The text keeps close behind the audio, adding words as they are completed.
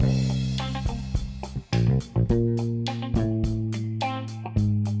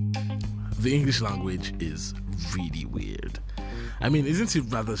The English language is really weird. I mean, isn't it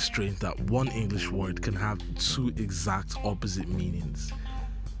rather strange that one English word can have two exact opposite meanings?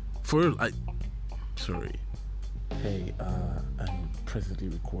 Sorry. Hey, I'm presently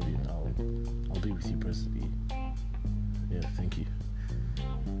recording. I'll be with you presently. Yeah, thank you.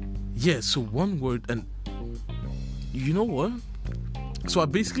 Yeah, so one word, and you know what? So I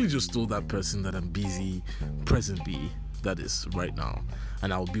basically just told that person that I'm busy presently, that is right now,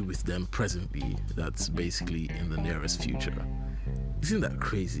 and I'll be with them presently, that's basically in the nearest future. Isn't that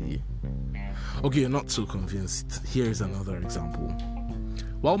crazy? Okay, you're not so convinced. Here's another example.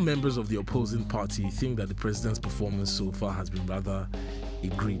 While members of the opposing party think that the president's performance so far has been rather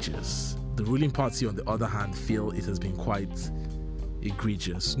egregious, the ruling party, on the other hand, feel it has been quite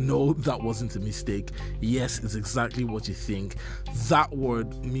egregious. No, that wasn't a mistake. Yes, it's exactly what you think. That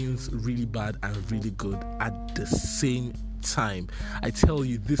word means really bad and really good at the same time. I tell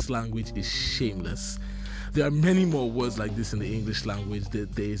you, this language is shameless. There are many more words like this in the English language. There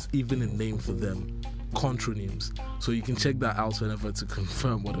is even a name for them: contronyms. So you can check that out whenever to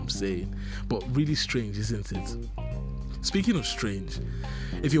confirm what I'm saying. But really strange, isn't it? Speaking of strange,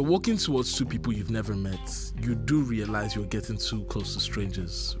 if you're walking towards two people you've never met, you do realize you're getting too close to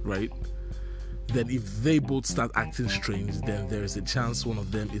strangers, right? Then if they both start acting strange, then there is a chance one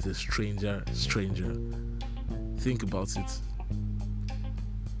of them is a stranger. Think about it.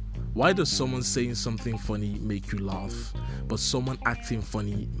 Why does someone saying something funny make you laugh, but someone acting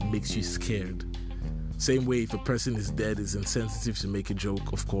funny makes you scared? Same way, if a person is dead, it's insensitive to make a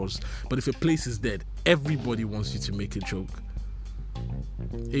joke, of course, but if a place is dead, everybody wants you to make a joke.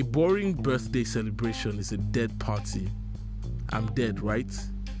 A boring birthday celebration is a dead party. I'm dead, right?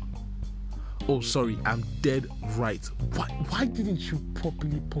 Oh, sorry, I'm dead right. Why didn't you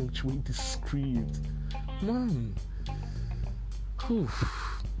properly punctuate the script? Man. Whew.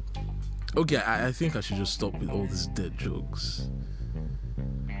 Okay, I think I should just stop with all these dead jokes.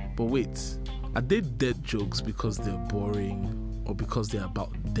 But wait, are they dead jokes because they're boring or because they're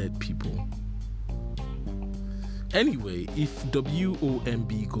about dead people? Anyway, if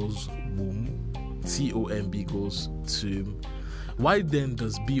WOMB goes womb, TOMB goes tomb, why then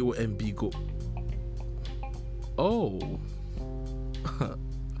does BOMB go? Oh.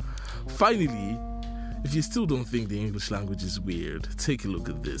 Finally, if you still don't think the English language is weird, take a look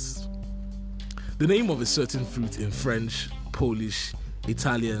at this. The name of a certain fruit in French, Polish,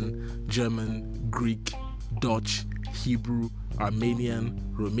 Italian, German, Greek, Dutch, Hebrew, Armenian,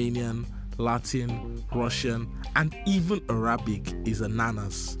 Romanian, Latin, Russian, and even Arabic is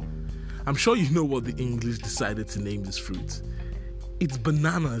ananas. I'm sure you know what the English decided to name this fruit. It's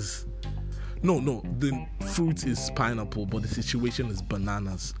bananas. No, the fruit is pineapple, but the situation is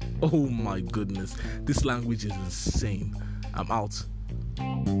bananas. Oh my goodness, this language is insane. I'm out.